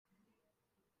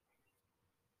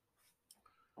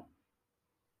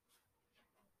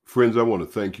Friends, I want to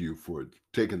thank you for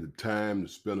taking the time to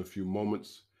spend a few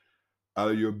moments out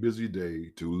of your busy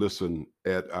day to listen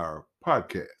at our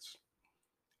podcast.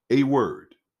 A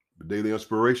Word, the daily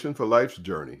inspiration for life's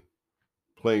journey,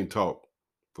 plain talk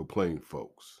for plain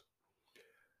folks.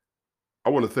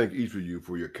 I want to thank each of you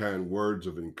for your kind words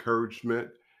of encouragement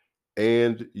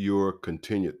and your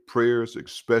continued prayers,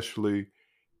 especially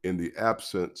in the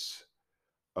absence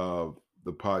of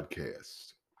the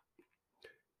podcast.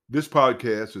 This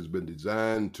podcast has been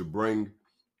designed to bring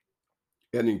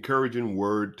an encouraging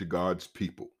word to God's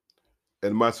people.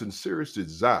 And my sincerest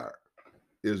desire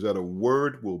is that a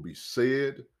word will be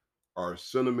said or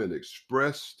sentiment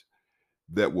expressed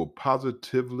that will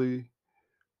positively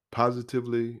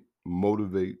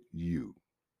motivate you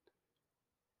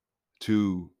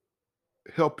to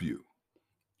help you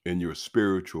in your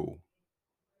spiritual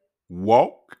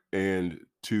walk and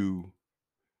to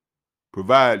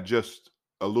provide just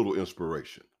a little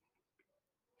inspiration.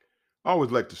 I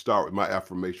always like to start with my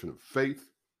affirmation of faith.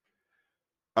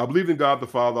 I believe in God the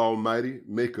Father Almighty,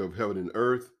 maker of heaven and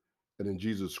earth, and in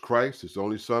Jesus Christ, his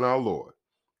only Son, our Lord,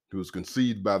 who was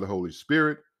conceived by the Holy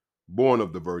Spirit, born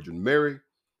of the Virgin Mary,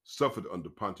 suffered under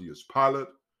Pontius Pilate,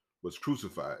 was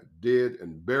crucified, dead,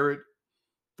 and buried.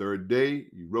 Third day,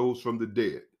 he rose from the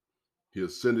dead. He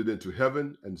ascended into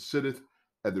heaven and sitteth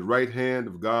at the right hand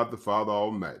of God the Father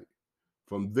Almighty.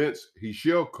 From thence he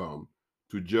shall come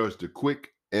to judge the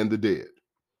quick and the dead.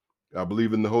 I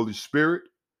believe in the Holy Spirit,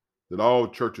 that all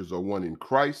churches are one in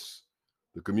Christ,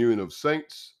 the communion of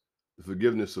saints, the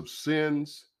forgiveness of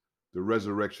sins, the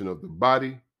resurrection of the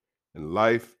body, and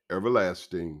life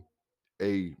everlasting.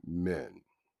 Amen.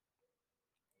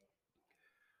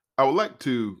 I would like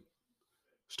to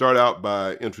start out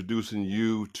by introducing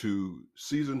you to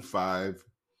season 5,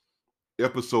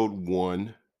 episode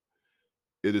 1.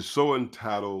 It is so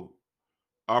entitled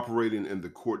Operating in the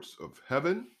Courts of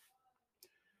Heaven.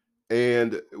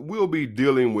 And we'll be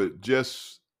dealing with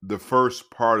just the first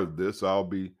part of this. I'll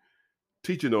be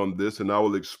teaching on this and I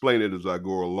will explain it as I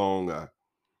go along.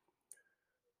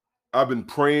 I've been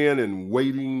praying and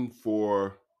waiting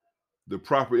for the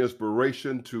proper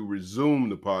inspiration to resume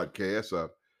the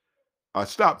podcast. I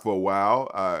stopped for a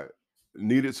while. I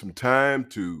needed some time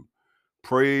to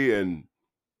pray and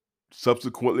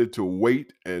subsequently to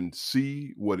wait and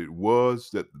see what it was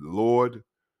that the Lord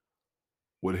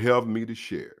would have me to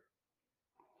share.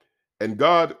 And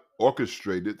God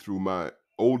orchestrated through my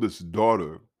oldest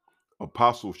daughter,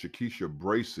 Apostle Shakisha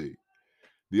Bracy,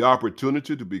 the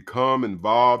opportunity to become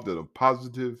involved in a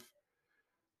positive,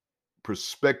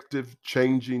 perspective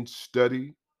changing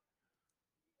study.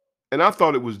 And I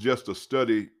thought it was just a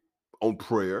study on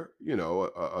prayer,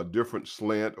 a different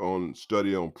slant on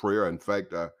study on prayer. In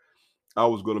fact, I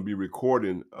was going to be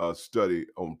recording a study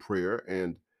on prayer.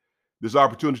 And this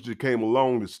opportunity came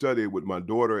along to study with my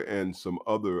daughter and some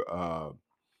other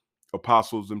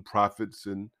apostles and prophets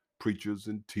and preachers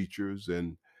and teachers.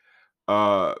 And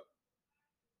uh,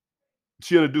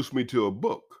 she introduced me to a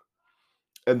book.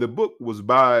 And the book was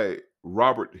by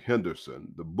Robert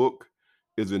Henderson. The book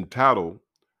is entitled,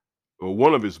 or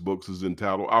one of his books is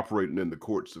entitled Operating in the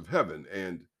Courts of Heaven.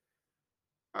 And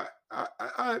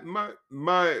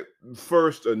my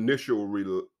first initial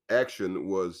reaction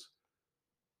was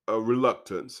a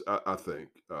reluctance, I think,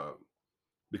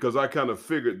 because I kind of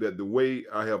figured that the way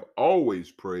I have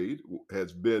always prayed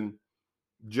has been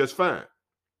just fine.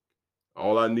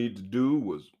 All I need to do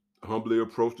was humbly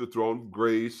approach the throne of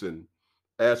grace and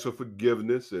ask for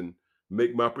forgiveness and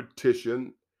make my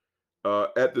petition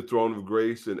at the throne of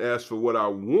grace and ask for what I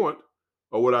want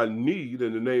or what I need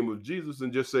in the name of Jesus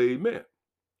and just say amen.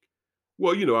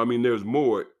 Well, there's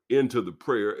more into the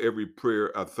prayer. Every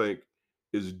prayer, I think,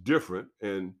 is different.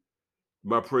 And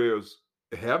my prayers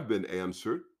have been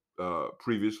answered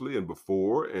previously and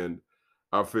before. And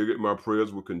I figured my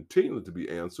prayers will continue to be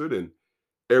answered and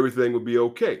everything would be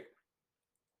okay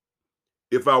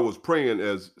if I was praying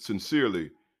as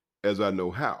sincerely as I know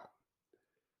how.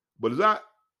 But as I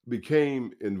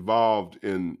became involved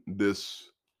in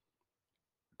this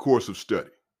course of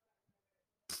study,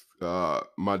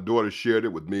 my daughter shared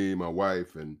it with me, my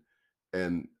wife,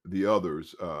 and the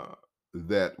others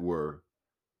that are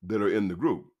in the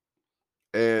group,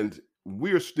 and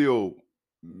we're still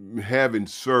having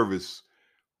service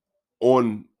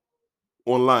on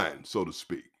online, so to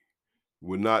speak.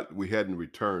 We hadn't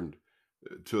returned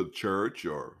to the church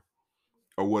or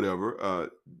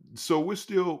whatever, so we're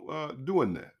still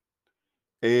doing that,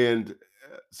 and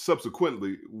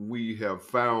subsequently we have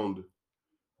found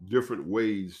different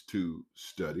ways to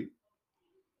study.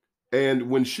 And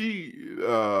when she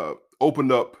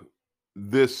opened up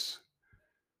this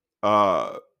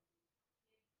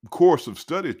course of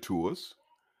study to us.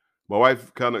 My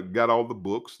wife kind of got all the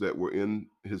books that were in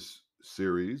his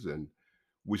series, and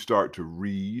we start to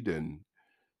read. And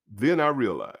then I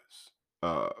realized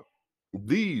uh,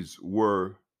 these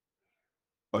were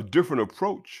a different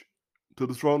approach to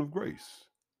the throne of grace,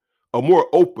 a more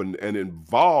open and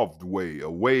involved way, a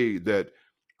way that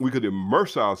we could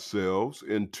immerse ourselves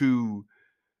into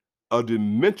a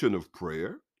dimension of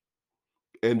prayer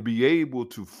and be able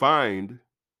to find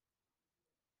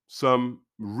some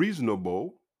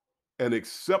reasonable and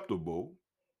acceptable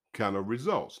kind of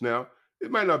results. Now, it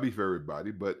might not be for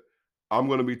everybody, but I'm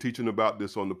going to be teaching about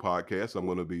this on the podcast. I'm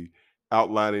going to be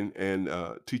outlining and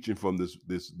teaching from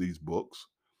these books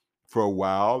for a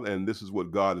while, and this is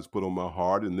what God has put on my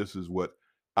heart, and this is what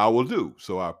I will do.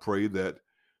 So I pray that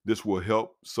this will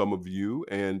help some of you,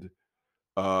 and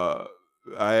uh,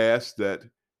 I ask that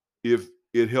if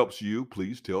it helps you,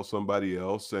 please tell somebody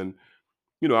else. And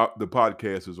the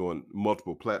podcast is on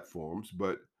multiple platforms,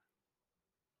 but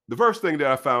the first thing that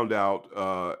I found out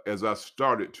as I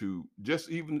started to just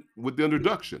even with the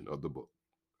introduction of the book,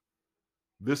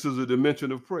 this is a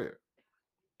dimension of prayer.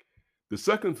 The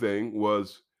second thing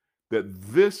was that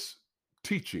this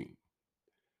teaching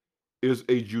is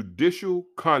a judicial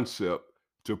concept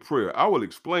to prayer. I will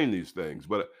explain these things,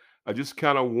 but I just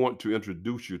kind of want to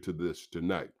introduce you to this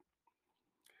tonight.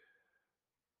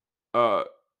 Uh,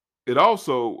 it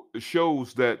also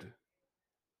shows that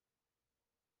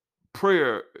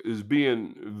prayer is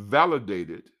being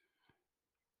validated.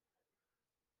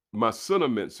 My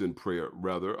sentiments in prayer,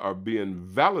 rather, are being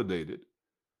validated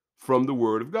from the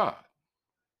Word of God.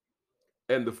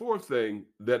 And the fourth thing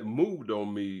that moved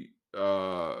on me,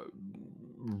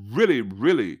 really,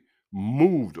 really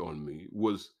moved on me,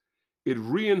 was it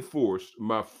reinforced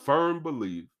my firm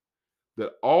belief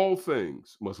that all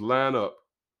things must line up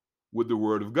with the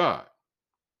Word of God.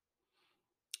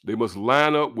 They must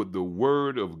line up with the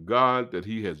Word of God that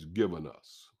He has given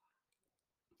us.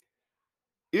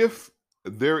 If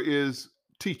there is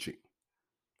teaching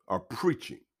or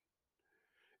preaching,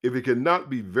 if it cannot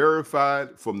be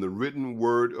verified from the written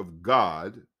Word of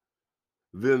God,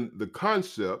 then the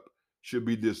concept should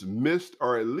be dismissed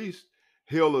or at least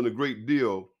held in a great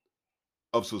deal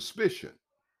of suspicion.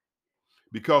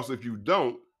 Because if you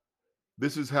don't,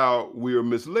 this is how we are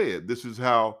misled. This is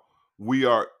how we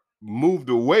are moved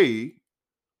away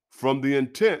from the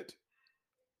intent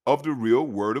of the real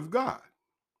Word of God.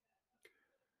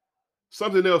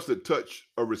 Something else that touched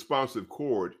a responsive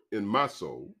chord in my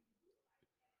soul,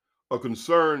 a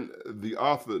concern the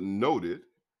author noted,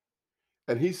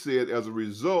 and he said, as a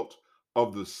result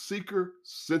of the seeker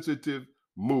sensitive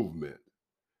movement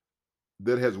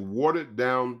that has watered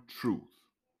down truth,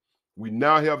 we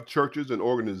now have churches and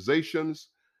organizations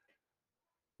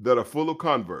that are full of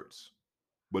converts,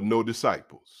 but no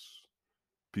disciples.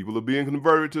 People are being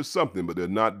converted to something, but they're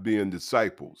not being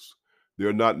disciples.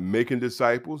 They're not making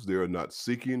disciples. They are not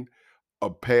seeking a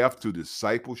path to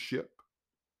discipleship.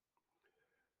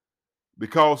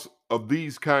 Because of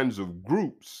these kinds of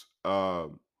groups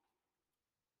and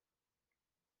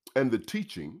the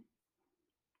teaching,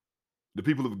 the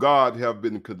people of God have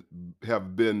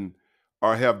been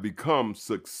or have become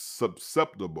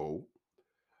susceptible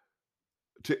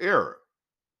to error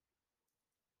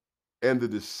and the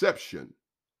deception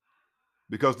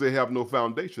because they have no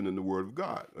foundation in the Word of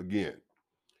God. Again,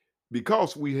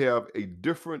 because we have a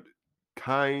different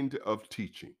kind of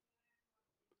teaching.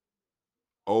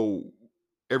 Oh,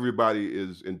 everybody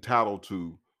is entitled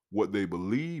to what they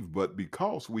believe, but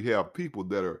because we have people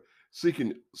that are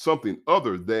seeking something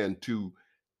other than to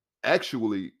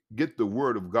actually get the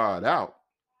Word of God out,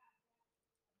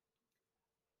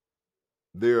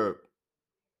 they're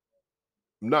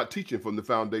not teaching from the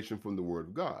foundation from the Word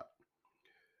of God.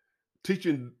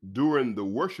 Teaching during the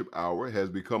worship hour has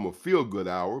become a feel good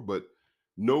hour, but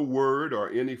no word or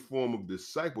any form of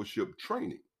discipleship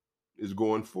training is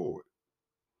going forward.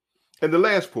 And the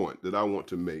last point that I want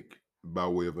to make by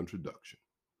way of introduction,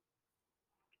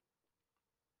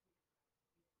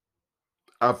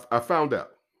 I found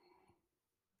out,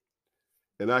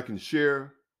 and I can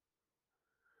share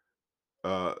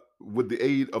with the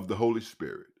aid of the Holy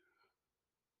Spirit,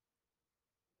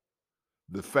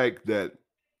 the fact that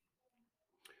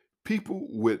people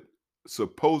with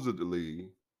supposedly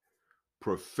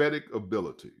prophetic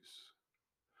abilities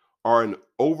are an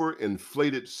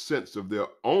overinflated sense of their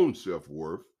own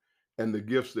self-worth and the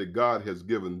gifts that God has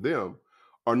given them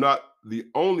are not the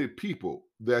only people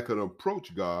that can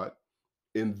approach God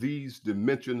in these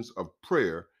dimensions of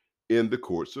prayer in the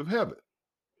courts of heaven.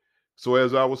 So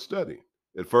as I was studying,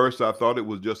 at first I thought it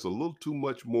was just a little too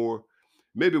much more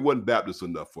maybe it wasn't Baptist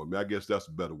enough for me. I guess that's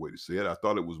a better way to say it. I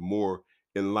thought it was more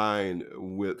in line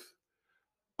with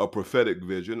a prophetic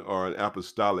vision or an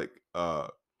apostolic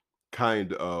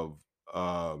kind of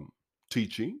um,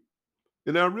 teaching.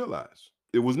 And I realized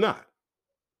it was not.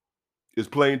 It's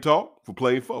plain talk for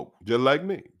plain folk, just like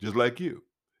me, just like you.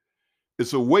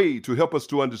 It's a way to help us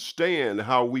to understand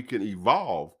how we can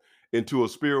evolve into a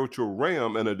spiritual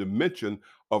realm and a dimension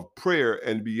of prayer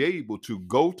and be able to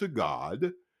go to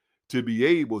God, to be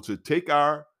able to take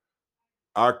our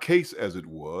case as it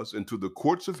was into the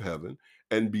courts of heaven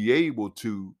and be able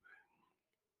to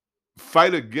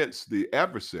fight against the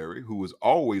adversary who is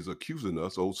always accusing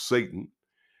us, old Satan,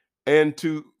 and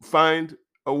to find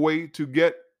a way to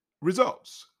get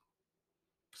results.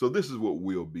 So this is what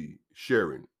we'll be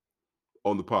sharing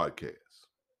on the podcast.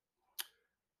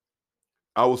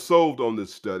 I was sold on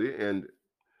this study, and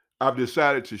I've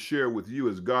decided to share with you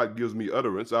as God gives me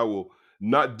utterance. I will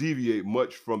not deviate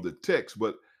much from the text,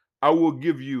 but I will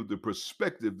give you the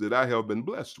perspective that I have been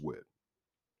blessed with.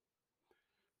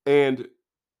 And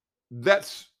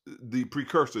that's the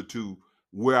precursor to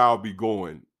where I'll be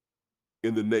going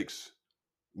in the next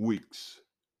weeks.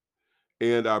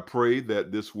 And I pray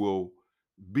that this will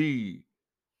be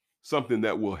something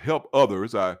that will help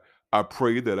others. I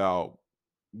pray that I'll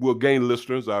will gain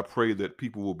listeners. I pray that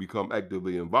people will become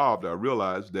actively involved. I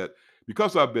realize that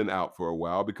because I've been out for a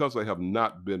while, because I have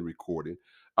not been recording,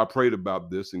 I prayed about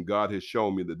this and God has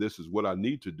shown me that this is what I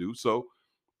need to do. So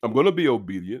I'm going to be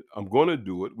obedient. I'm going to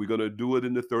do it. We're going to do it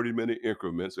in the 30-minute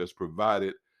increments as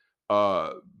provided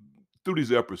uh, through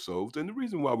these episodes. And the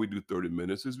reason why we do 30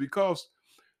 minutes is because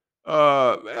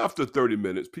after 30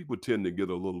 minutes, people tend to get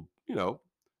a little, a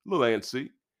little antsy.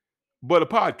 But a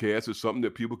podcast is something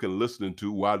that people can listen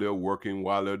to while they're working,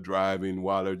 while they're driving,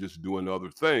 while they're just doing other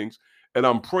things. And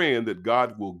I'm praying that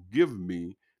God will give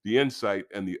me the insight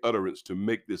and the utterance to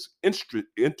make this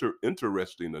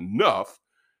interesting enough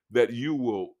that you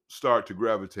will start to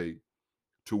gravitate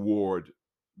toward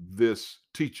this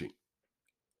teaching.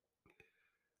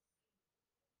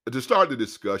 To start the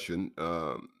discussion,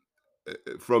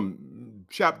 from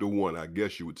chapter 1, I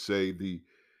guess you would say,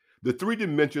 the three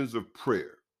dimensions of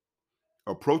prayer: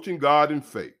 approaching God in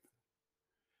faith.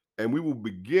 And we will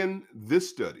begin this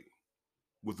study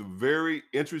with a very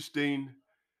interesting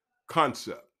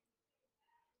concept: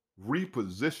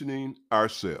 repositioning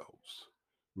ourselves.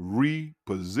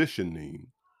 Repositioning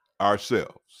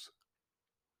ourselves.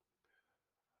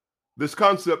 This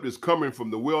concept is coming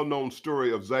from the well known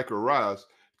story of Zacharias,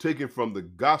 taken from the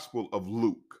Gospel of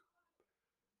Luke,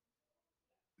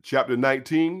 chapter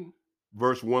 19,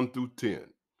 verse 1 through 10.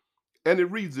 And it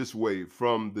reads this way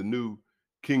from the New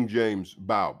King James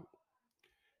Bible.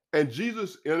 And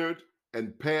Jesus entered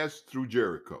and passed through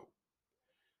Jericho.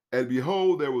 And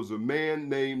behold, there was a man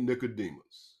named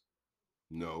Nicodemus.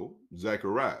 No,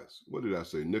 Zacharias. What did I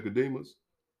say? Nicodemus?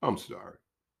 I'm sorry.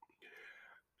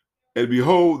 And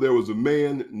behold, there was a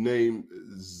man named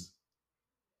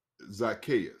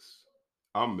Zacchaeus.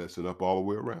 I'm messing up all the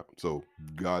way around. So,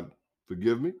 God,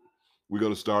 forgive me. We're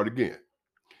going to start again.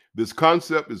 This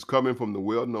concept is coming from the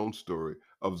well known story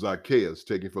of Zacchaeus,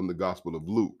 taken from the Gospel of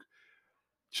Luke,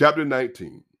 chapter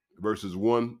 19, verses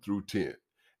 1 through 10.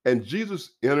 And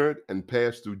Jesus entered and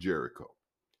passed through Jericho.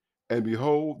 And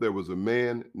behold, there was a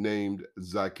man named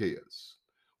Zacchaeus,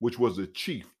 which was a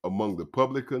chief among the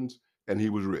publicans, and he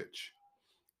was rich.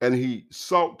 And he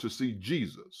sought to see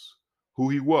Jesus, who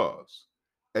he was,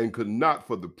 and could not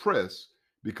for the press,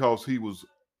 because he was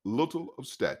little of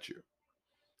stature.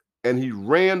 And he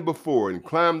ran before and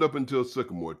climbed up into a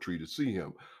sycamore tree to see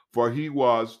him, for he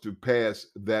was to pass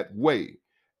that way.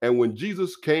 And when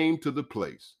Jesus came to the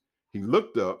place, he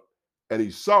looked up and he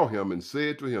saw him and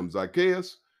said to him,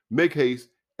 Zacchaeus, make haste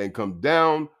and come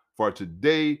down, for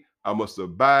today I must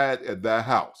abide at thy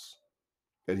house.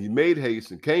 And he made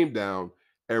haste and came down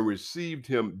and received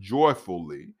him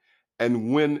joyfully.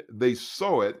 And when they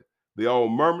saw it, they all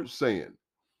murmured, saying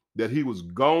that he was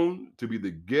gone to be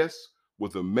the guest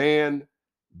with a man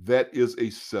that is a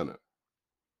sinner.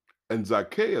 And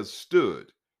Zacchaeus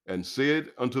stood and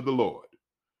said unto the Lord,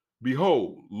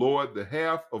 behold, Lord, the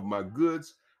half of my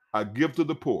goods I give to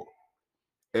the poor.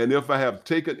 And if I have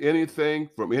taken anything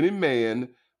from any man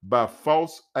by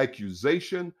false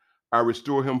accusation, I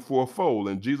restore him fourfold.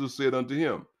 And Jesus said unto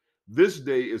him, this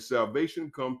day is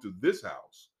salvation come to this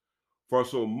house, for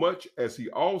so much as he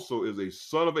also is a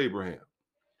son of Abraham.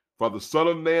 For the Son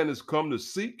of Man is come to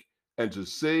seek and to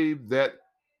save that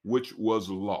which was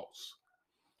lost.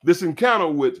 This encounter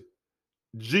with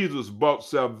Jesus brought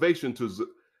salvation to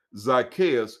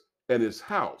Zacchaeus and his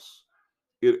house.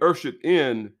 It ushered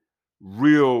in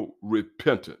real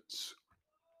repentance.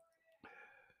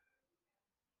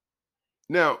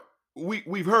 Now,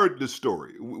 we've heard this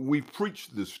story. We've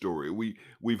preached this story.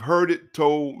 We've heard it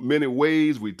told many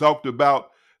ways. We talked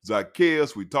about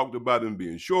Zacchaeus. We talked about him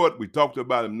being short. We talked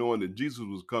about him knowing that Jesus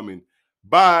was coming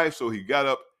by, so he got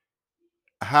up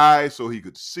high so he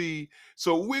could see.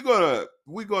 So we're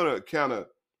gonna kind of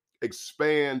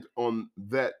expand on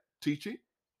that teaching.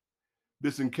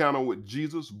 This encounter with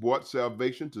Jesus brought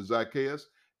salvation to Zacchaeus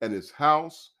and his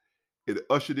house. It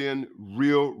ushered in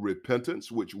real repentance,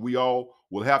 which we all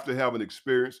will have to have an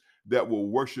experience that will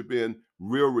worship in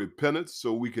real repentance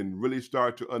so we can really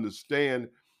start to understand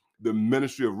the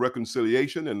ministry of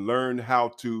reconciliation and learn how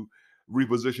to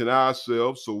reposition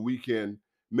ourselves so we can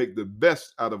make the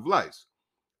best out of life.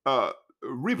 Uh,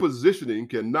 Repositioning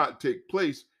cannot take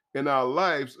place in our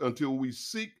lives until we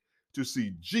seek to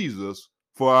see Jesus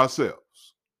for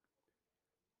ourselves.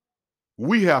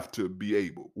 We have to be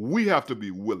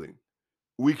willing.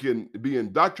 We can be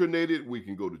indoctrinated, we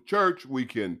can go to church, we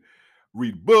can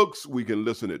read books, we can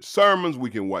listen to sermons,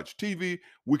 we can watch TV,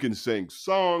 we can sing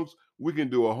songs, we can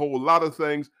do a whole lot of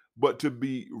things, but to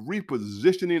be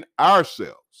repositioning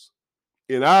ourselves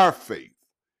in our faith,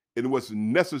 in what's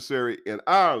necessary in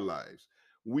our lives,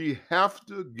 we have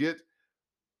to get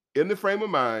in the frame of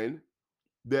mind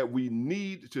that we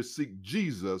need to seek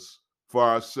Jesus for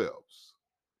ourselves.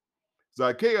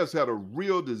 Zacchaeus had a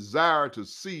real desire to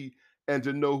see and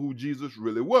to know who Jesus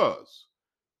really was.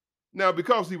 Now,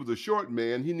 because he was a short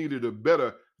man, he needed a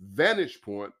better vantage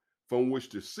point from which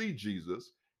to see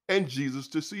Jesus and Jesus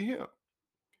to see him.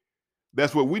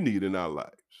 That's what we need in our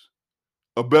lives,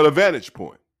 a better vantage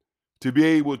point to be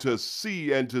able to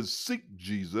see and to seek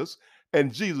Jesus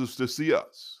and Jesus to see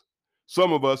us.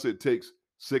 Some of us, it takes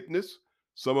sickness,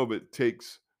 some of it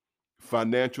takes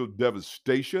financial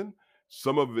devastation,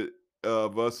 some of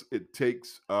us, it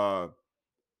takes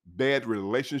bad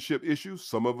relationship issues.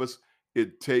 Some of us,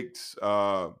 it takes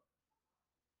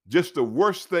just the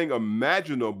worst thing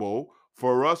imaginable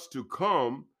for us to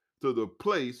come to the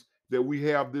place that we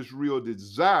have this real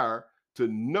desire to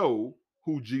know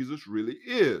who Jesus really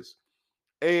is.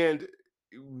 And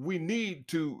we need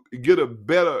to get a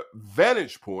better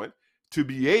vantage point to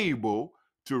be able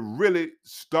to really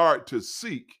start to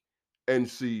seek and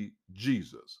see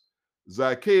Jesus.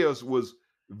 Zacchaeus was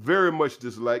very much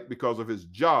disliked because of his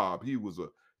job. He was a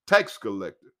tax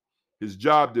collector. His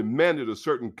job demanded a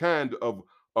certain kind of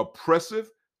oppressive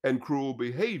and cruel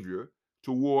behavior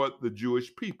toward the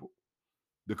Jewish people.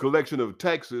 The collection of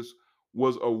taxes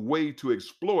was a way to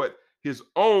exploit his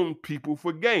own people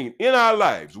for gain. In our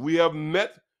lives, we have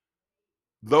met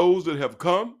those that have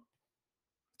come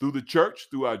through the church,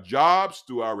 through our jobs,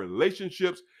 through our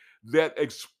relationships that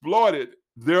exploited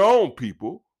their own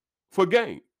people for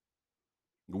gain.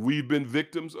 We've been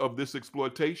victims of this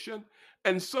exploitation,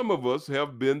 and some of us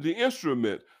have been the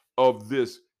instrument of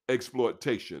this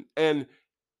exploitation. And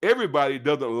everybody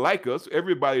doesn't like us,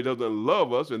 everybody doesn't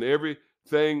love us, and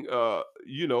everything that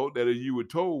you were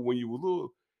told when you were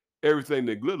little, everything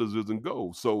that glitters isn't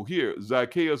gold. So here,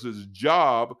 Zacchaeus'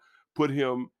 job put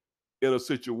him in a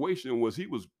situation where he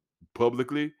was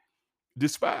publicly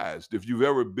despised. If you've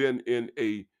ever been in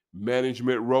a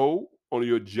management role on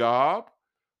your job,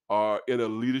 or in a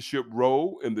leadership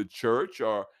role in the church,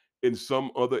 or in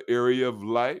some other area of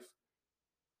life,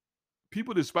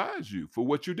 people despise you for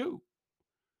what you do.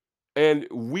 And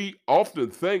we often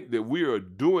think that we are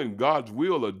doing God's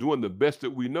will or doing the best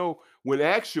that we know, when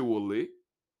actually,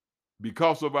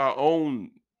 because of our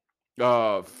own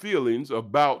feelings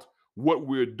about what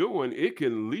we're doing, it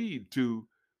can lead to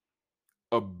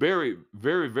a very,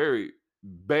 very, very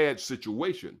bad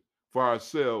situation for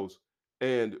ourselves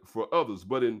and for others.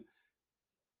 But in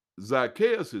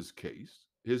Zacchaeus' case,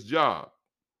 his job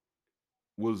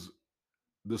was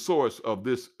the source of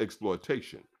this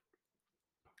exploitation.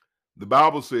 The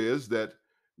Bible says that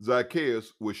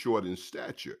Zacchaeus was short in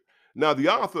stature. Now, the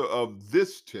author of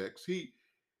this text, he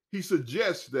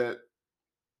suggests that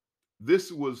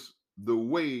this was the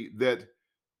way that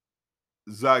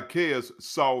Zacchaeus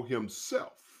saw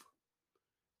himself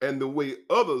and the way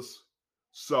others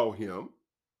saw him,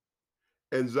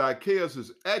 and Zacchaeus'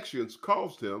 actions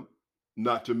caused him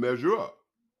not to measure up.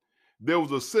 There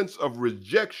was a sense of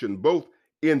rejection both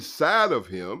inside of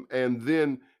him and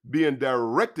then being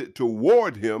directed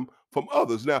toward him from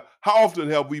others. Now, how often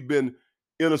have we been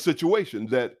in a situation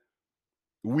that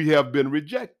we have been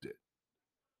rejected?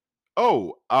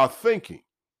 Oh, our thinking,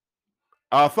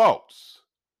 our thoughts.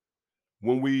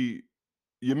 When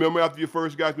you remember after you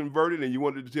first got converted and you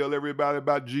wanted to tell everybody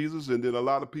about Jesus, and then a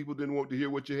lot of people didn't want to hear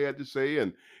what you had to say.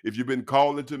 And if you've been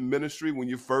called into ministry, when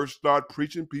you first start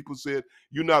preaching, people said,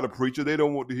 "You're not a preacher." They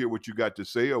don't want to hear what you got to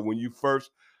say. Or when you first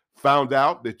found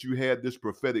out that you had this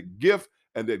prophetic gift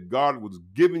and that God was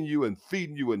giving you and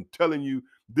feeding you and telling you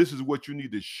this is what you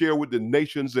need to share with the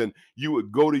nations, and you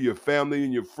would go to your family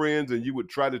and your friends and you would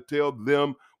try to tell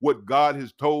them what God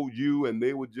has told you, and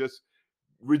they would just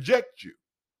reject you.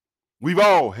 We've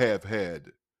all have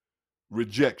had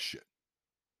rejection,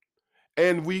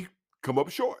 and we come up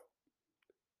short.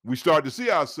 We start to see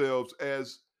ourselves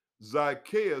as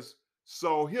Zacchaeus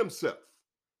saw himself,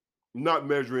 not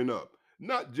measuring up,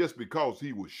 not just because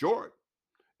he was short,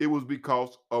 it was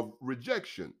because of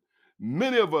rejection.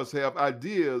 Many of us have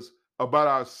ideas about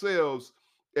ourselves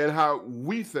and how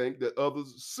we think that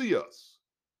others see us.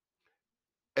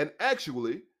 And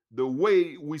actually, the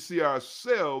way we see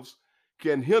ourselves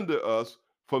can hinder us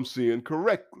from seeing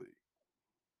correctly.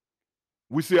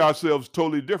 We see ourselves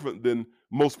totally different than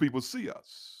most people see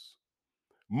us.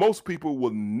 Most people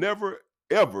will never,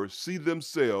 ever see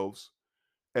themselves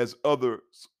as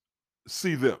others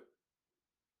see them.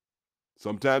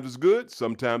 Sometimes it's good,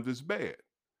 sometimes it's bad.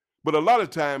 But a lot of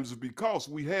times it's because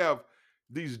we have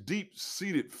these deep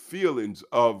seated feelings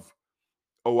of,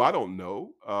 oh, I don't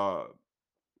know.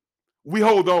 We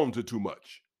hold on to too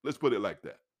much. Let's put it like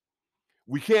that.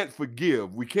 We can't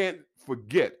forgive. We can't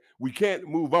forget. We can't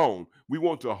move on. We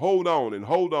want to hold on and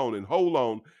hold on and hold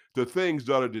on to things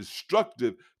that are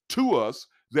destructive to us,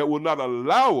 that will not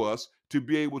allow us to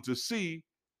be able to see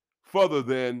further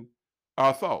than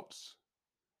our thoughts.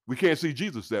 We can't see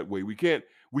Jesus that way. We can't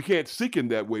seek him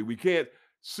that way. We can't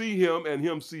see him and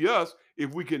him see us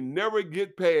if we can never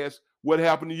get past what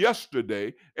happened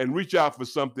yesterday and reach out for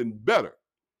something better.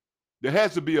 There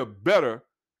has to be a better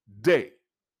day.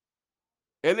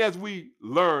 And as we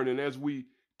learn and as we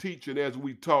teach and as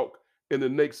we talk in the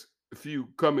next few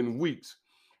coming weeks,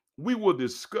 we will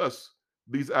discuss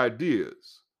these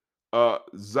ideas.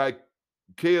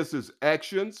 Zacchaeus'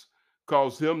 actions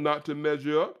caused him not to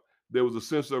measure up. There was a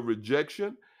sense of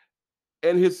rejection.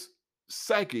 And his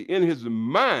psyche, in his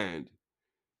mind,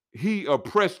 he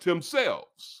oppressed himself.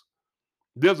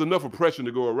 There's enough oppression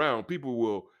to go around.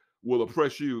 People will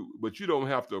oppress you, but you don't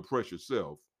have to oppress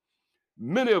yourself.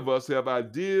 Many of us have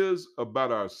ideas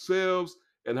about ourselves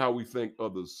and how we think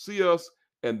others see us,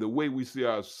 and the way we see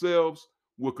ourselves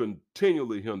will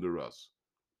continually hinder us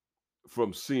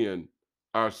from seeing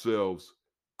ourselves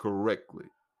correctly.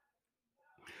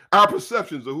 Our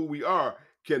perceptions of who we are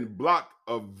can block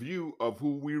a view of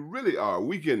who we really are.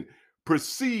 We can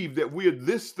perceive that we're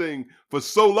this thing for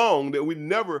so long that we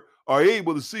never are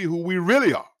able to see who we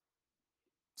really are.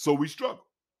 So we struggle.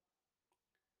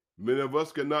 Many of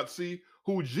us cannot see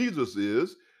who Jesus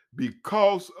is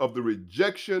because of the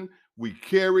rejection we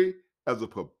carry as a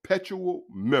perpetual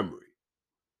memory.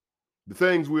 The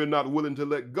things we're not willing to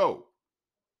let go.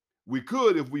 We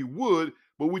could if we would,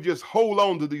 but we just hold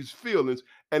on to these feelings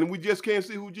and we just can't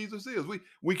see who Jesus is.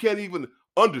 We can't even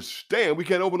understand. We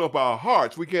can't open up our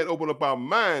hearts. We can't open up our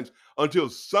minds until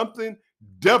something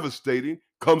devastating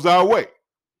comes our way.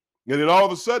 And then all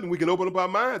of a sudden we can open up our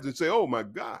minds and say, oh my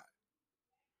God.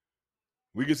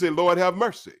 We can say, Lord, have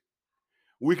mercy.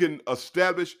 We can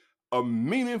establish a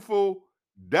meaningful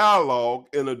dialogue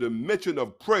in a dimension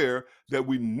of prayer that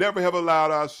we never have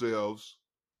allowed ourselves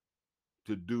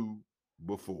to do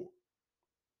before.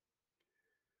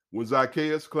 When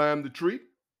Zacchaeus climbed the tree,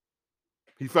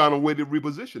 he found a way to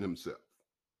reposition himself.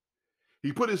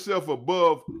 He put himself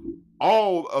above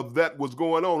all of that was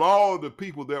going on, all the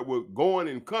people that were going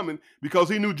and coming, because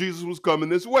he knew Jesus was coming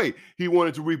this way. He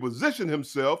wanted to reposition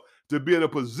himself to be in a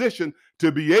position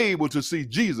to be able to see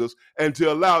Jesus and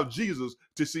to allow Jesus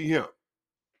to see him.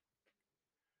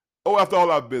 Oh, after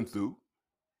all I've been through,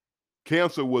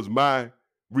 cancer was my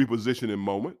repositioning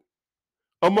moment,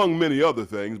 among many other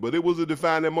things, but it was a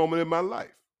defining moment in my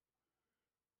life.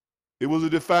 It was a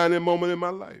defining moment in my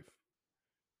life.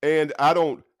 And I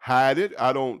don't hide it.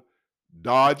 I don't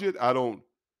dodge it. I don't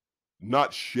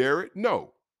not share it.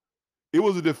 No, it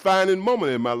was a defining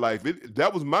moment in my life.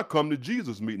 That was my come to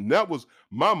Jesus meeting. That was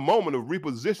my moment of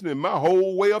repositioning my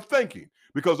whole way of thinking,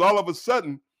 because all of a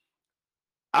sudden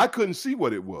I couldn't see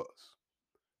what it was.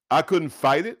 I couldn't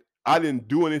fight it. I didn't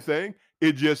do anything.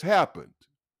 It just happened.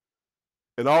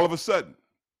 And all of a sudden,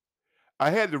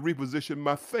 I had to reposition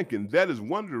my thinking. That is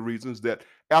one of the reasons that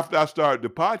after I started the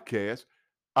podcast,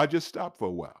 I just stopped for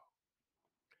a while.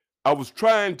 I was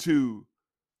trying to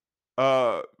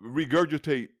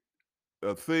regurgitate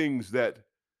things that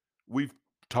we've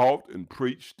taught and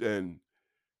preached, and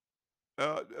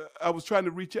uh, I was trying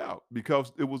to reach out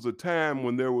because it was a time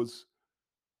when there was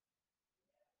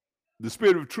the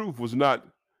spirit of truth was not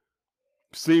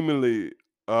seemingly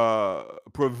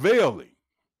prevailing.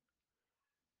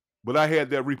 But I had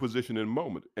that repositioning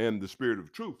moment, and the spirit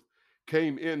of truth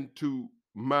came into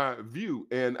my view,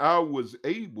 and I was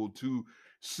able to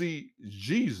see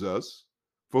Jesus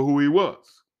for who he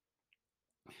was.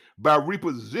 By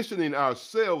repositioning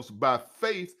ourselves by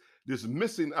faith,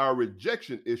 dismissing our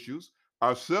rejection issues,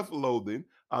 our self loathing,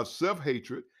 our self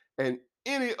hatred, and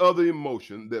any other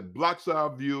emotion that blocks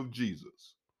our view of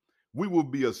Jesus, we will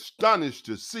be astonished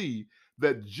to see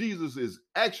that Jesus is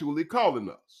actually calling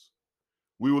us.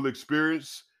 We will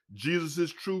experience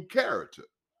Jesus' true character.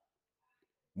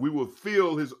 We will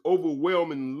feel his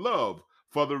overwhelming love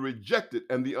for the rejected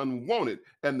and the unwanted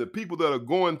and the people that are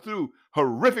going through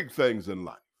horrific things in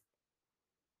life.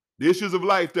 The issues of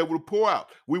life that will pour out.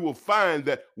 We will find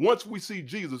that once we see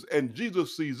Jesus and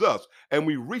Jesus sees us, and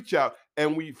we reach out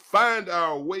and we find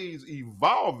our ways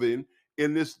evolving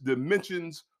in this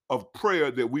dimensions of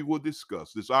prayer that we will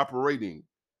discuss, this operating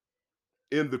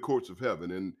in the courts of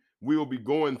heaven. And we will be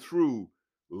going through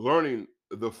learning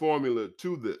the formula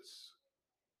to this.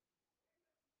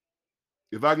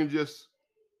 If I can just,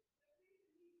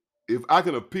 if I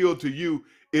can appeal to you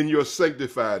in your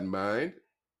sanctified mind,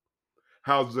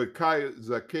 how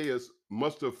Zacchaeus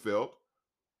must have felt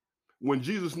when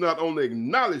Jesus not only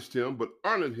acknowledged him, but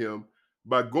honored him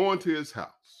by going to his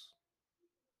house.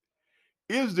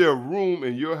 Is there room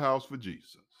in your house for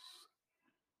Jesus?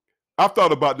 I've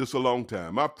thought about this a long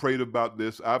time. I've prayed about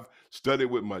this. I've studied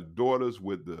with my daughters,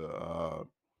 with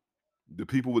the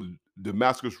people with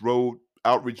Damascus Road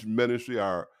Outreach Ministry,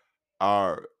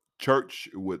 our church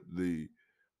with the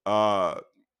uh,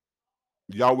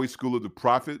 Yahweh School of the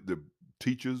Prophet, the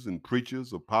teachers and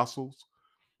preachers, apostles,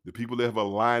 the people that have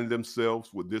aligned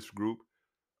themselves with this group.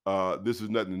 This is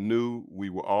nothing new. We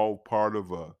were all part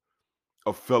of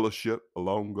a fellowship a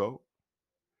long ago.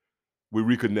 We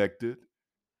reconnected.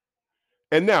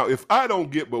 And now, if I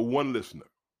don't get but one listener,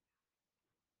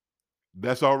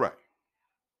 that's all right.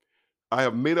 I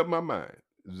have made up my mind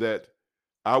that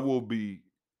I will be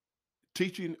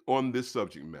teaching on this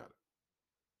subject matter,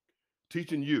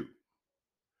 teaching you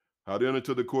how to enter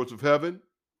into the courts of heaven,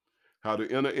 how to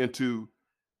enter into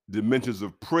dimensions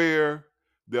of prayer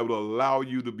that will allow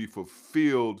you to be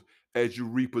fulfilled as you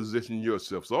reposition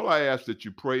yourself. So all I ask that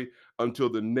you pray until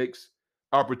the next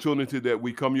opportunity that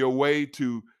we come your way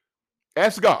to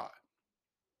ask God,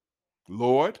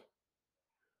 Lord,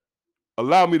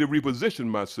 allow me to reposition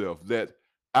myself that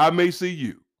I may see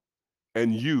you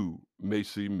and you may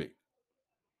see me.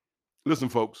 Listen,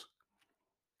 folks,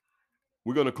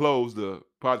 we're going to close the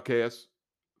podcast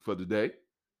for today.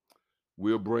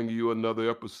 We'll bring you another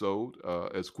episode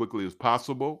as quickly as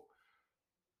possible.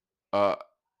 Uh,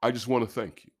 I just want to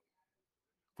thank you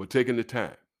for taking the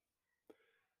time.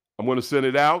 I'm going to send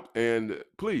it out, and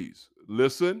please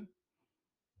listen,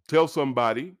 tell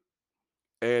somebody,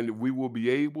 and we will be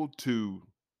able to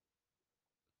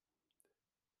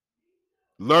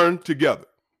learn together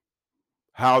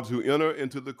how to enter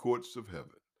into the courts of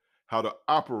heaven, how to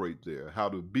operate there, how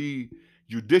to be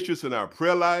judicious in our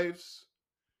prayer lives,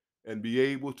 and be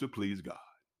able to please God.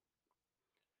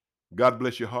 God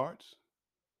bless your hearts.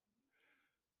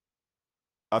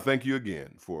 I thank you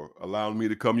again for allowing me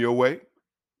to come your way.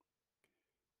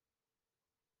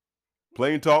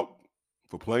 Plain talk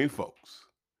for plain folks.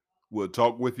 We'll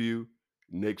talk with you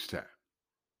next time.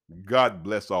 God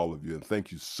bless all of you, and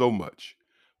thank you so much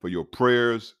for your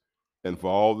prayers and for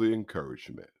all the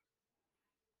encouragement.